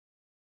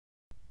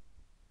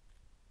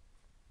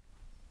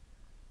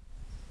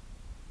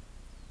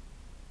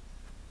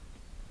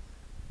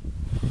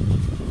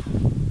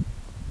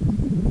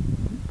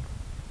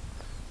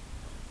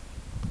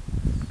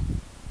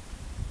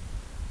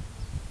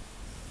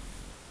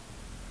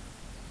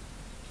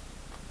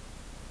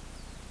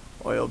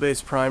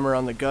Oil-based primer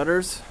on the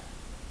gutters.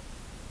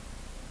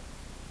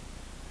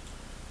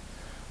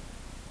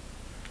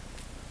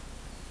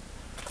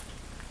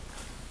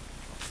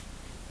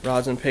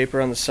 Rosin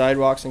paper on the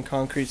sidewalks and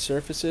concrete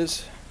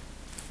surfaces.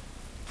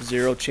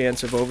 Zero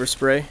chance of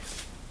overspray.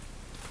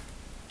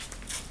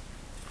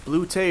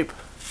 Blue tape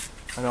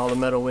on all the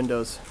metal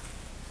windows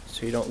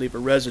so you don't leave a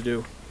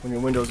residue when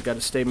your windows got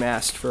to stay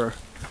masked for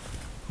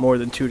more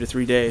than 2 to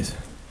 3 days.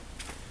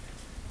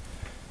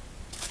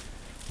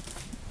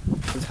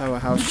 This is how a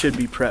house should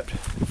be prepped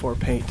before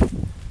paint.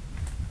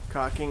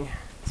 Caulking,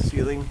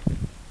 sealing,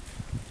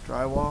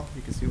 drywall.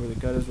 You can see where the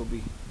gutters will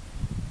be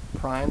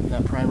primed, and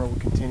that primer will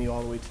continue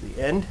all the way to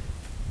the end.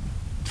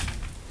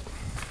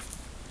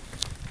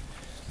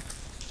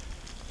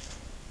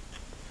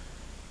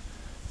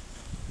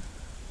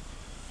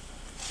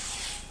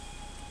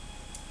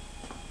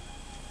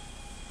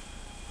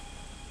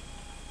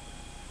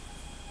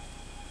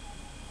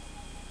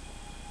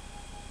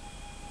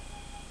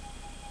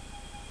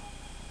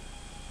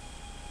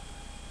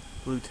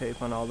 Blue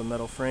tape on all the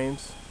metal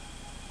frames.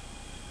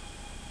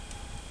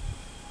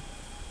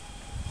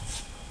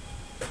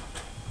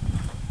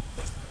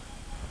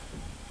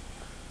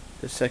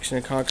 This section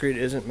of concrete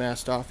isn't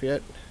masked off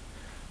yet.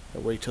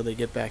 I'll wait till they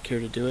get back here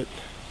to do it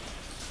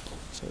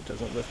so it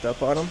doesn't lift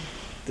up on them.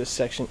 This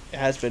section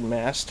has been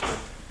masked.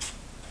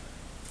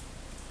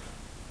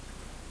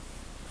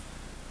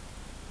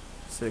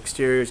 So the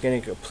exterior is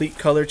getting a complete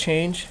color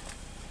change.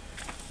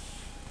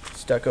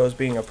 Stucco is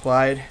being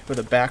applied with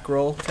a back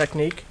roll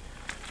technique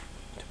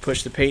to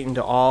push the paint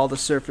into all the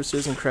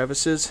surfaces and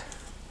crevices.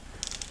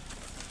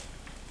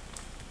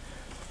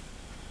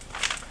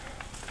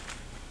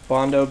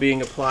 Bondo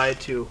being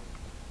applied to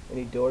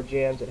any door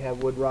jambs that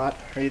have wood rot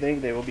or anything.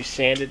 They will be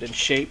sanded and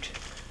shaped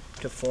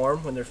to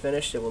form. When they're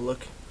finished, it will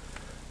look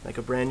like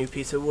a brand new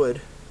piece of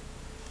wood.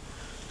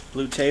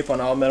 Blue tape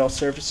on all metal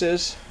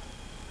surfaces.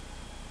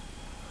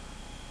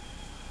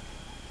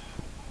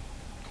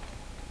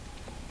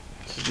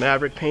 This is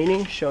Maverick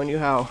Painting, showing you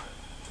how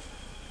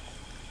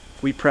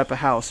we prep a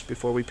house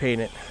before we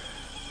paint it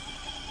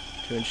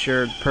to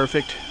ensure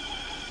perfect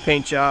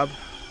paint job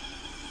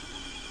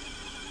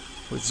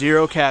with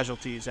zero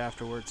casualties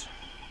afterwards.